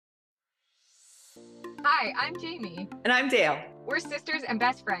Hi, I'm Jamie. And I'm Dale. We're sisters and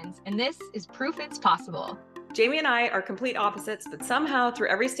best friends, and this is Proof It's Possible. Jamie and I are complete opposites, but somehow through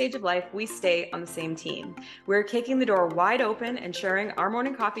every stage of life, we stay on the same team. We're kicking the door wide open and sharing our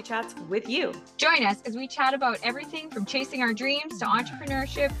morning coffee chats with you. Join us as we chat about everything from chasing our dreams to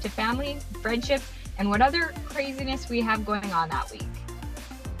entrepreneurship to family, friendship, and what other craziness we have going on that week.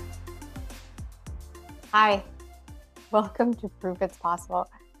 Hi, welcome to Proof It's Possible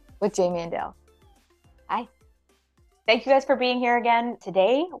with Jamie and Dale. Hi. Thank you guys for being here again.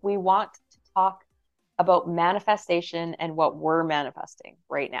 Today, we want to talk about manifestation and what we're manifesting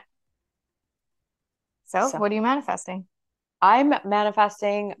right now. So what are you manifesting? I'm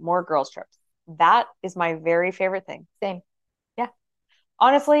manifesting more girls' trips. That is my very favorite thing. Same. Yeah.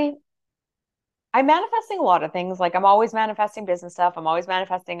 Honestly, I'm manifesting a lot of things. Like I'm always manifesting business stuff. I'm always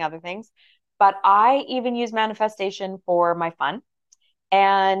manifesting other things. But I even use manifestation for my fun.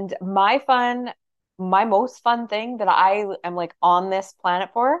 And my most fun thing that I am like on this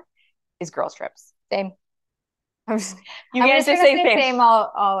planet for is girls' trips. Same. You can't just say same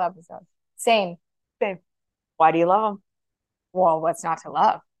all episodes. Same. Why do you love them? Well, what's not to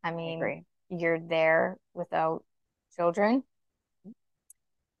love? I mean, you're there without children,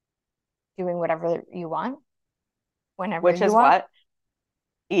 doing whatever you want, whenever Which you is want. what?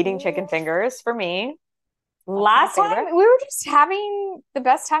 Eating chicken fingers for me. Last time we were just having the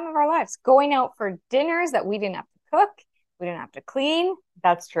best time of our lives, going out for dinners that we didn't have to cook, we didn't have to clean.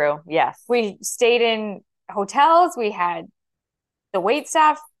 That's true. Yes. We stayed in hotels. We had the wait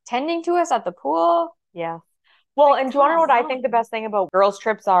staff tending to us at the pool. Yeah. Well, and do you want to know what I think the best thing about girls'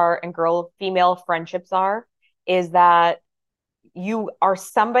 trips are and female friendships are? Is that you are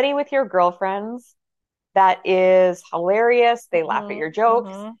somebody with your girlfriends that is hilarious. They laugh at your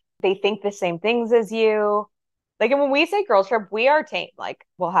jokes. They think the same things as you. Like, and when we say girls' trip, we are like,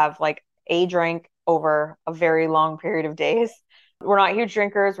 we'll have like a drink over a very long period of days. We're not huge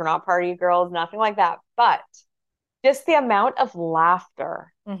drinkers. We're not party girls, nothing like that. But just the amount of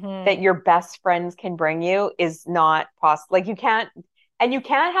laughter that your best friends can bring you is not possible. Like you can't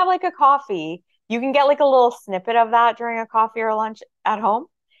have like a coffee. You can get like a little snippet of that during a coffee or lunch at home,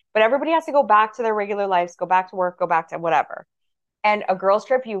 but everybody has to go back to their regular lives, go back to work, go back to whatever. And a girls'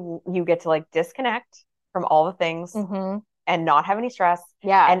 trip, you get to like disconnect from all the things and not have any stress.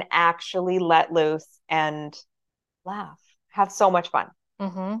 Yeah. And actually let loose and laugh. Have so much fun.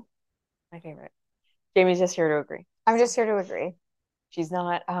 My favorite. Jamie's just here to agree. I'm just here to agree. She's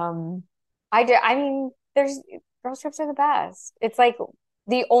not. I mean, girls' trips are the best. It's like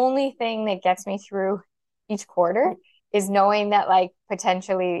the only thing that gets me through each quarter is knowing that like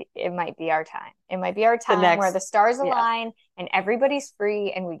potentially it might be our time. It might be our time where the stars align and everybody's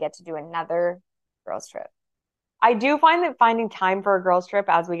free and we get to do another girls' trip. I do find that finding time for a girls' trip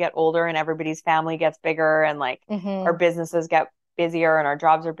as we get older and everybody's family gets bigger and like our businesses get busier and our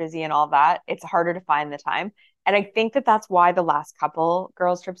jobs are busy and all that, it's harder to find the time. And I think that that's why the last couple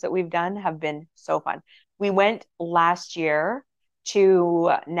girls' trips that we've done have been so fun. We went last year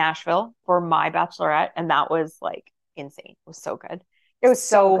to Nashville for my bachelorette, and that was like insane. It was so good. It was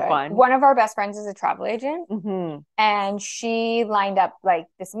so fun. One of our best friends is a travel agent, and she lined up like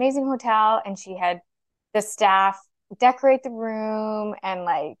this amazing hotel, and she had the staff decorate the room and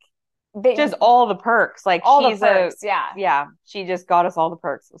like just all the perks. Like all the perks. Yeah. She just got us all the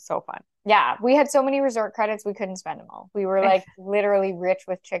perks. It was so fun. Yeah. We had so many resort credits, we couldn't spend them all. We were like literally rich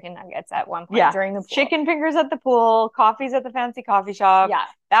with chicken nuggets at one point during the pool. Chicken fingers at the pool, coffees at the fancy coffee shop. Yeah.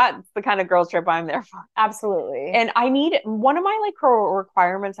 That's the kind of girls' trip I'm there for. Absolutely. And I need one of my like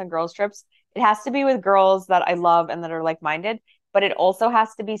requirements on girls' trips. It has to be with girls that I love and that are like-minded, but it also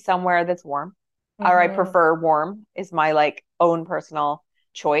has to be somewhere that's warm. Or I prefer warm is my like own personal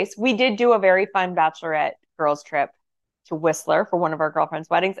choice. We did do a very fun bachelorette girls trip to Whistler for one of our girlfriends'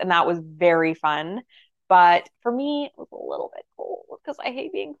 weddings, and that was very fun. But for me, it was a little bit cold because I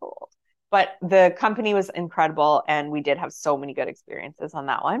hate being cold. But the company was incredible, and we did have so many good experiences on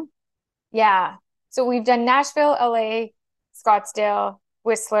that one. Yeah. So we've done Nashville, LA, Scottsdale,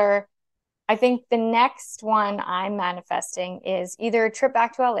 Whistler. I think the next one I'm manifesting is either a trip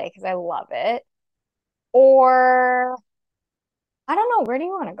back to LA because I love it, or I don't know. Where do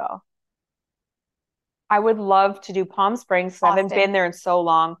you want to go? I would love to do Palm Springs because I haven't been there in so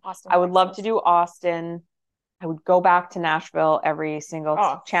long. Austin, I would love to do Austin. I would go back to Nashville every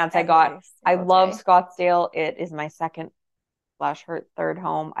single chance I got. I love Scottsdale. It is my second/third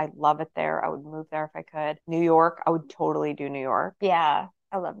home. I love it there. I would move there if I could. New York, I would totally do New York. Yeah,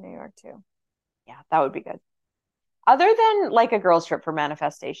 I love New York too. Yeah, that would be good. Other than like a girls' trip for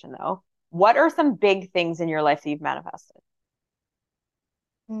manifestation, though, what are some big things in your life that you've manifested?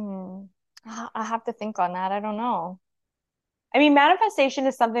 I have to think on that. I don't know. I mean, manifestation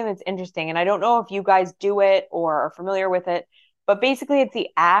is something that's interesting, and I don't know if you guys do it or are familiar with it, but basically, it's the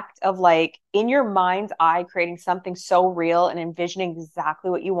act of like in your mind's eye creating something so real and envisioning exactly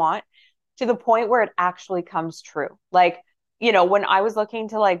what you want to the point where it actually comes true. Like, when I was looking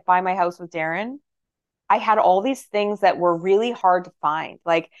to like buy my house with Darren, I had all these things that were really hard to find.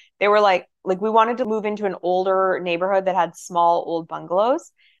 Like they were like we wanted to move into an older neighborhood that had small old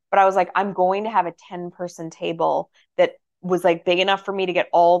bungalows, but I was like, I'm going to have a 10-person table that was like big enough for me to get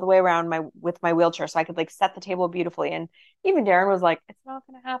all the way around with my wheelchair so I could like set the table beautifully. And even Darren was like, it's not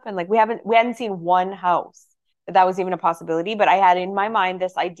going to happen. Like we hadn't seen one house that was even a possibility, but I had in my mind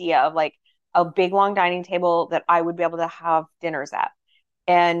this idea of like a big long dining table that I would be able to have dinners at.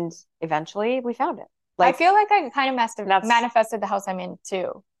 And eventually we found it. I feel like I kind of That's- manifested the house I'm in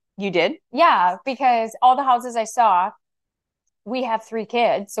too. You did? Yeah, because all the houses I saw, we have 3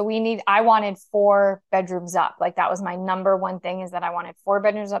 kids, so I wanted 4 bedrooms up. Like that was my number one thing, is that I wanted 4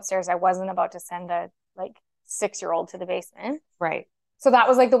 bedrooms upstairs. I wasn't about to send a like 6-year-old to the basement. Right. So that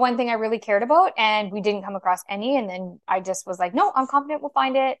was like the one thing I really cared about, and we didn't come across any. And then I just was like, no, I'm confident we'll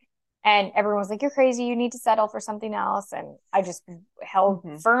find it. And everyone was like, you're crazy. You need to settle for something else. And I just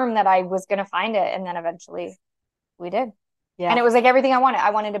held firm that I was going to find it. And then eventually we did. Yeah. And it was like everything I wanted. I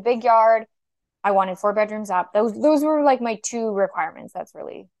wanted a big yard. I wanted 4 bedrooms up. Those were like my 2 requirements. That's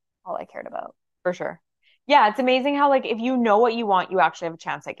really all I cared about. For sure. Yeah. It's amazing how like if you know what you want, you actually have a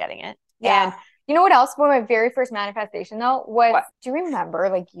chance at getting it. Yeah. And you know what else? One of my very first manifestation though was, What? do you remember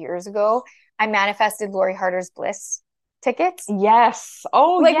like years ago, I manifested Lori Harder's Bliss tickets? yes.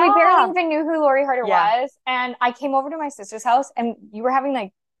 Oh, Like yeah. we barely even knew who Lori Harder Yeah. was. And I came over to my sister's house and you were having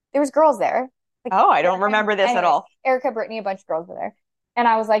like, there was girls there. Like, Oh, I don't remember this at all. Erica, Brittany, a bunch of girls were there. And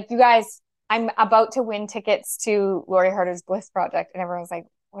I was like, you guys, I'm about to win tickets to Lori Harder's Bliss Project. And everyone was like,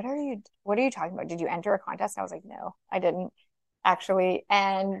 what are you talking about? Did you enter a contest? And I was like, no, I didn't actually.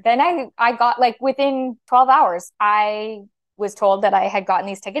 And then I got like within 12 hours, I was told that I had gotten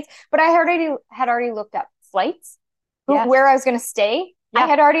these tickets, but I had already looked up flights, Yes. where I was going to stay. Yeah. I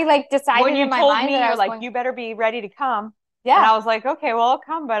had already like decided When you in my told mind me, that I you're was like, going, you better be ready to come. yeah. And I was like, okay, well, I'll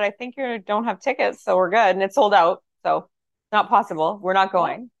come, but I think you don't have tickets, so we're good. And it's sold out, so not possible. We're not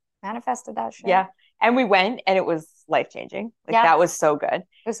going. Manifested that shit. Yeah. And we went, and it was life-changing. Like Yeah. that was so good.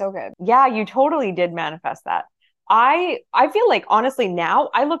 It was so good. Yeah, you totally did manifest that. I feel like honestly now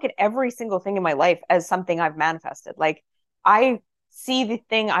I look at every single thing in my life as something I've manifested. Like I see the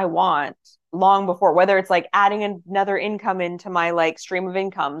thing I want long before, whether it's like adding another income into my like stream of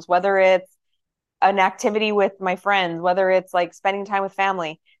incomes, whether it's an activity with my friends, whether it's like spending time with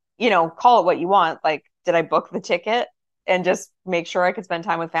family, call it what you want. Like, did I book the ticket and just make sure I could spend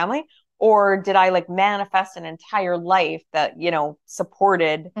time with family? Or did I like manifest an entire life that,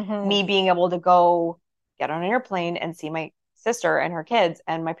 supported me being able to go get on an airplane and see my sister and her kids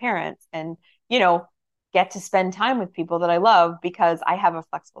and my parents and, get to spend time with people that I love because I have a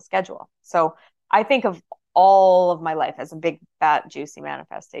flexible schedule. So I think of all of my life as a big, fat, juicy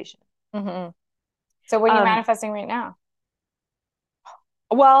manifestation. So what are you manifesting right now?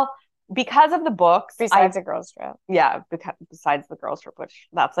 Well, because of the books, Besides a girls trip. Yeah, besides the girls trip, which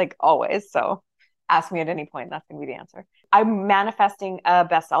that's like always. So ask me at any point, that's gonna be the answer. I'm manifesting a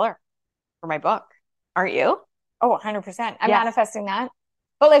bestseller for my book. Aren't you? Oh, 100%. I'm Yeah. manifesting that.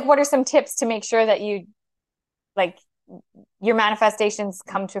 But like, what are some tips to make sure that like your manifestations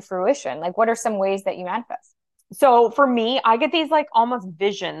come to fruition? Like, what are some ways that you manifest? So for me, I get these like almost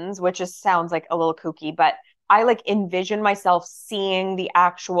visions, which just sounds like a little kooky, but I like envision myself seeing the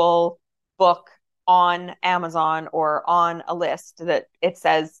actual book on Amazon or on a list that it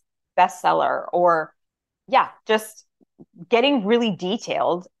says bestseller, or just getting really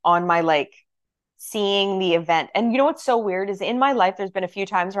detailed on my like seeing the event. And you know what's so weird is in my life, there's been a few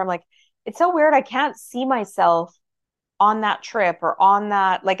times where I'm like, it's so weird. I can't see myself on that trip or on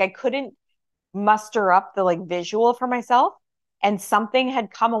that. Like I couldn't muster up the like visual for myself, and something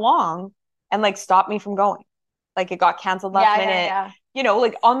had come along and like stopped me from going. Like it got canceled last minute.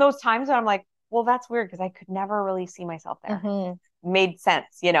 Like on those times when I'm like, well, that's weird because I could never really see myself there. Made sense,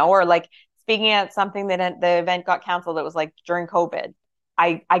 or like speaking at something that the event got canceled. It was like during COVID.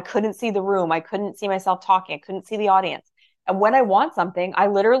 I couldn't see the room. I couldn't see myself talking. I couldn't see the audience. And when I want something, I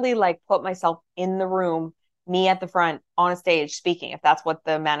literally like put myself in the room, me at the front on a stage speaking, if that's what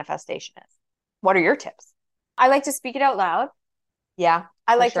the manifestation is. What are your tips? I like to speak it out loud. Yeah.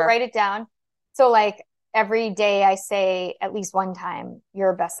 I like to write it down. So like every day I say at least one time,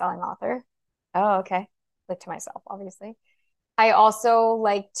 you're a best-selling author. Oh, okay. Like to myself, obviously. I also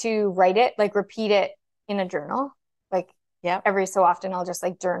like to write it, like repeat it in a journal. Like Yeah. Every so often I'll just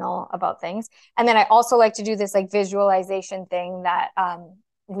like journal about things. And then I also like to do this like visualization thing that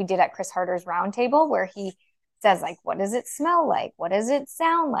we did at Chris Harder's roundtable, where he says like, what does it smell like? What does it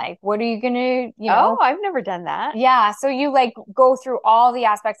sound like? What are you gonna, Oh, I've never done that. Yeah. So you like go through all the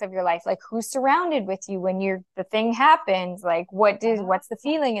aspects of your life, like who's surrounded with you when the thing happens, like what's the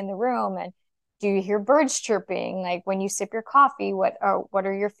feeling in the room, and do you hear birds chirping? Like when you sip your coffee, what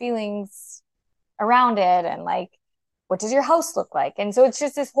are your feelings around it? And like, what does your house look like? And so it's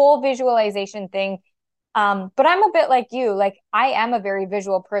just this whole visualization thing. But I'm a bit like you, like I am a very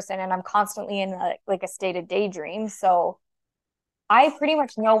visual person, and I'm constantly in a state of daydream. So I pretty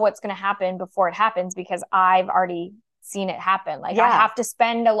much know what's going to happen before it happens because I've already seen it happen. Like I have to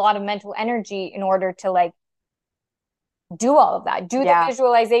spend a lot of mental energy in order to like do all of that, the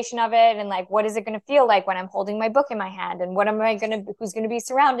visualization of it, and like what is it going to feel like when I'm holding my book in my hand, and who's going to be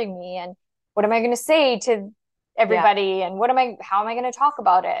surrounding me, and what am I going to say to everybody, and how am I going to talk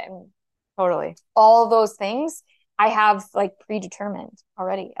about it, and totally all those things I have like predetermined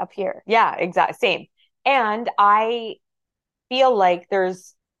already up here. Yeah, exactly. Same. And I feel like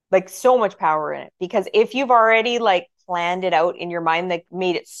there's like so much power in it, because if you've already like planned it out in your mind, that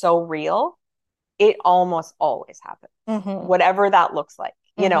made it so real, it almost always happens, whatever that looks like,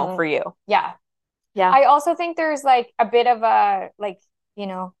 you know, for you. Yeah. Yeah. I also think there's like a bit of a, like, you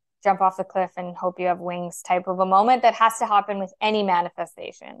know, jump off the cliff and hope you have wings type of a moment that has to happen with any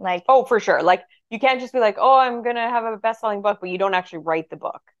manifestation. Like, oh, for sure. Like you can't just be like, oh, I'm going to have a best-selling book, but you don't actually write the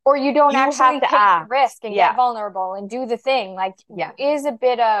book. Or you don't actually take the risk and get vulnerable and do the thing. Like, there is a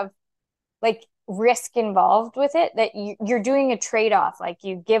bit of like risk involved with it, that you're doing a trade-off. Like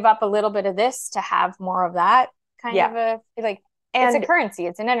you give up a little bit of this to have more of that kind of a, like, and it's a currency,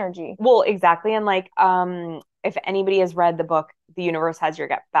 it's an energy. Well, exactly. And like, if anybody has read the book, The Universe Has Your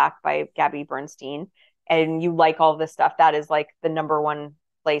Back by Gabby Bernstein, and you like all this stuff, that is like the number one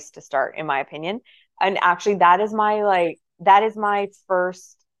place to start, in my opinion. And actually that is my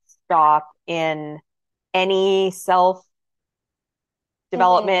first stop in any self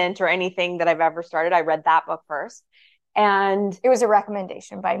development or anything that I've ever started. I read that book first, and it was a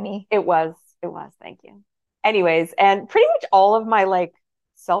recommendation by me. It was, thank you. Anyways, and pretty much all of my like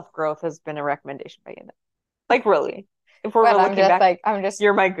self-growth has been a recommendation by you. Like really, if we're looking back,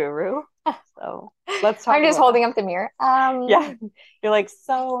 you're my guru. So let's talk. I'm just holding up the mirror. Yeah, you're like,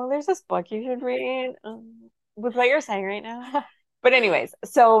 so there's this book you should read with what you're saying right now. But anyways,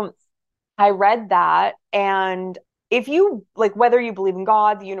 so I read that, and if you like, whether you believe in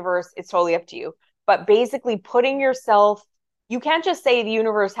God, the universe, it's totally up to you. But basically putting yourself, you can't just say the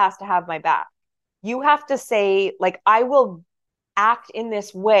universe has to have my back. You have to say, like, I will act in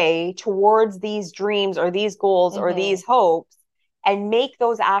this way towards these dreams or these goals or these hopes, and make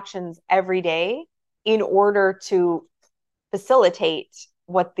those actions every day in order to facilitate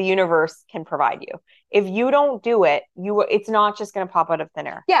what the universe can provide you. If you don't do it, it's not just going to pop out of thin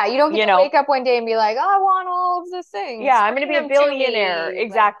air. Yeah, you don't get to wake up one day and be like, oh, I want all of the things. Yeah, I'm going to be a billionaire.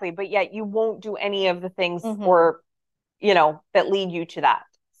 Exactly. But yet you won't do any of the things or, you know, that lead you to that.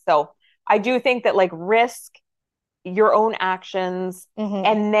 So I do think that like risk your own actions,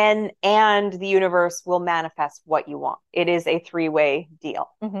 and the universe will manifest what you want. It is a three-way deal.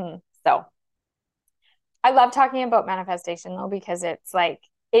 So I love talking about manifestation though, because it's like,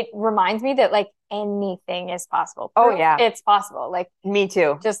 it reminds me that like anything is possible. Oh yeah, it's possible. Like me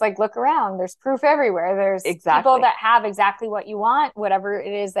too. Just like look around. There's proof everywhere. There's people that have exactly what you want, whatever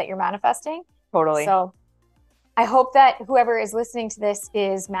it is that you're manifesting. Totally. So I hope that whoever is listening to this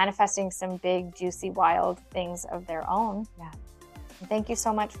is manifesting some big, juicy, wild things of their own. Yeah. And thank you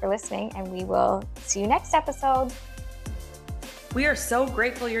so much for listening, and we will see you next episode. We are so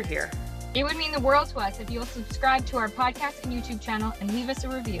grateful you're here. It would mean the world to us if you'll subscribe to our podcast and YouTube channel and leave us a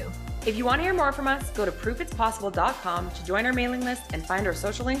review. If you want to hear more from us, go to proofitspossible.com to join our mailing list and find our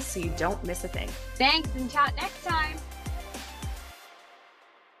social links so you don't miss a thing. Thanks, and chat next time.